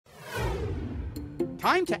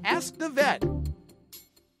Time to ask the vet.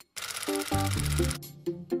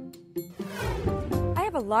 I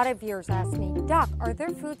have a lot of viewers ask me, Doc, are there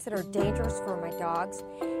foods that are dangerous for my dogs?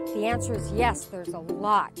 The answer is yes, there's a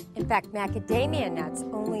lot. In fact, macadamia nuts,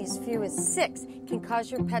 only as few as 6, can cause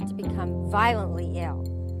your pet to become violently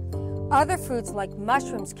ill. Other foods like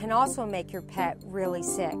mushrooms can also make your pet really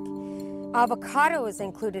sick. Avocado is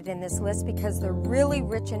included in this list because they're really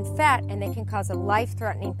rich in fat and they can cause a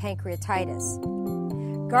life-threatening pancreatitis.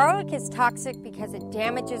 Garlic is toxic because it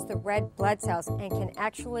damages the red blood cells and can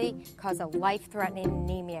actually cause a life-threatening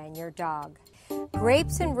anemia in your dog.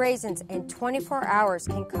 Grapes and raisins in 24 hours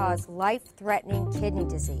can cause life-threatening kidney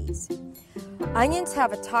disease. Onions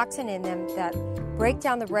have a toxin in them that break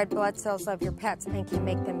down the red blood cells of your pets and can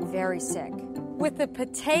make them very sick. With the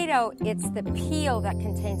potato, it's the peel that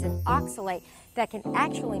contains an oxalate that can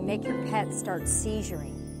actually make your pet start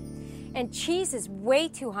seizuring. And cheese is way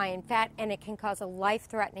too high in fat and it can cause a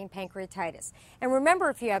life-threatening pancreatitis. And remember,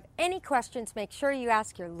 if you have any questions, make sure you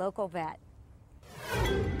ask your local vet.